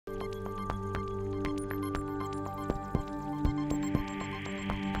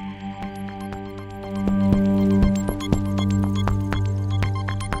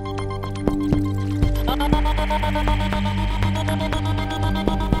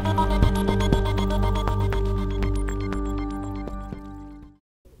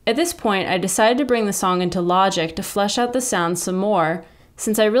At this point, I decided to bring the song into Logic to flesh out the sound some more,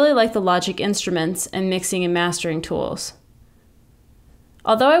 since I really like the Logic instruments and mixing and mastering tools.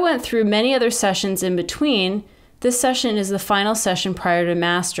 Although I went through many other sessions in between, this session is the final session prior to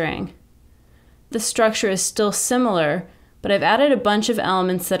mastering. The structure is still similar, but I've added a bunch of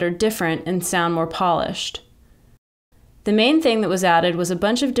elements that are different and sound more polished. The main thing that was added was a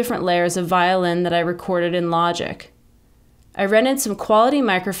bunch of different layers of violin that I recorded in Logic. I rented some quality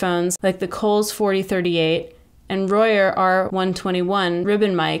microphones like the Coles 4038 and Royer R121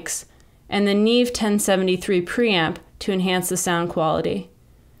 ribbon mics and the Neve 1073 preamp to enhance the sound quality.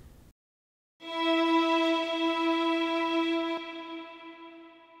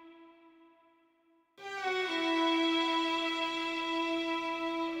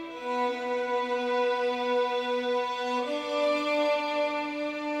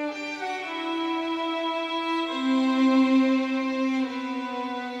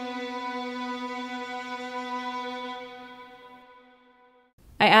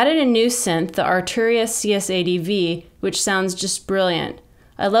 I added a new synth, the Arturia CS80V, which sounds just brilliant.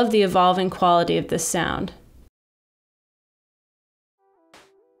 I love the evolving quality of this sound.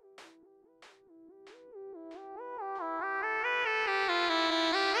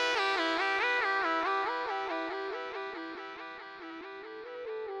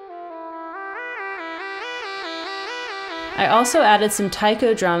 I also added some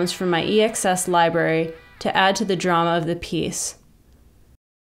taiko drums from my EXS library to add to the drama of the piece.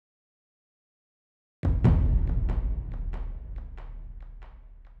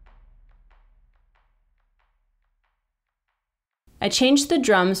 I changed the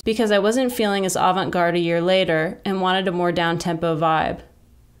drums because I wasn't feeling as avant-garde a year later and wanted a more down-tempo vibe.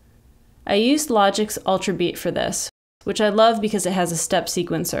 I used Logic's Ultrabeat for this, which I love because it has a step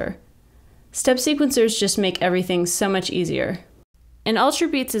sequencer. Step sequencers just make everything so much easier. And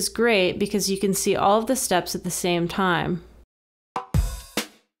Ultrabeats is great because you can see all of the steps at the same time.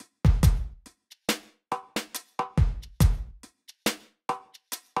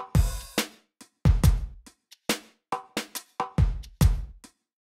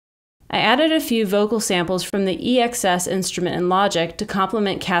 I added a few vocal samples from the EXS instrument in Logic to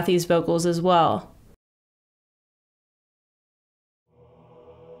complement Kathy's vocals as well.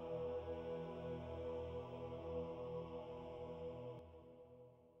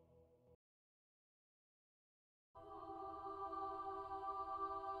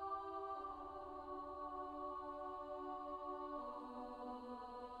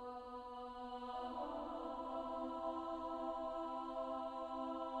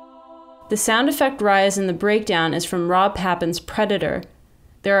 The sound effect rise in the breakdown is from Rob Pappin's Predator.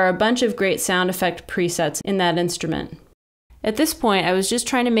 There are a bunch of great sound effect presets in that instrument. At this point, I was just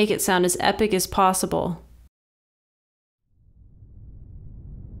trying to make it sound as epic as possible.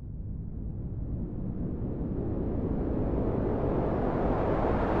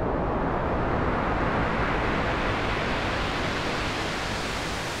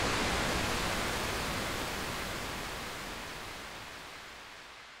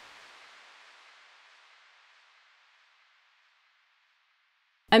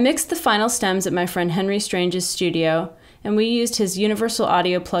 I mixed the final stems at my friend Henry Strange's studio, and we used his Universal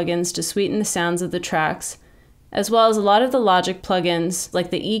Audio plugins to sweeten the sounds of the tracks, as well as a lot of the Logic plugins like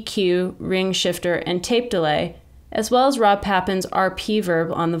the EQ, ring shifter, and tape delay, as well as Rob Pappin's RP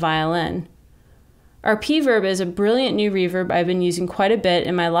Verb on the violin. RP Verb is a brilliant new reverb I've been using quite a bit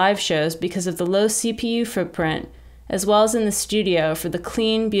in my live shows because of the low CPU footprint, as well as in the studio for the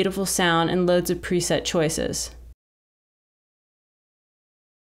clean, beautiful sound and loads of preset choices.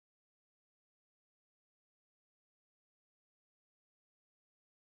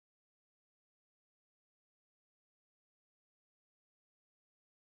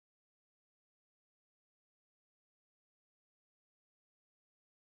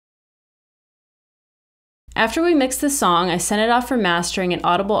 After we mixed the song, I sent it off for mastering at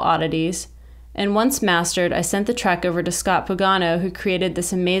Audible Oddities, and once mastered, I sent the track over to Scott Pagano, who created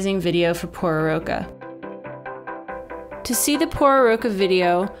this amazing video for Pororoca. To see the Pororoca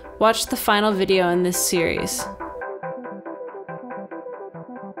video, watch the final video in this series.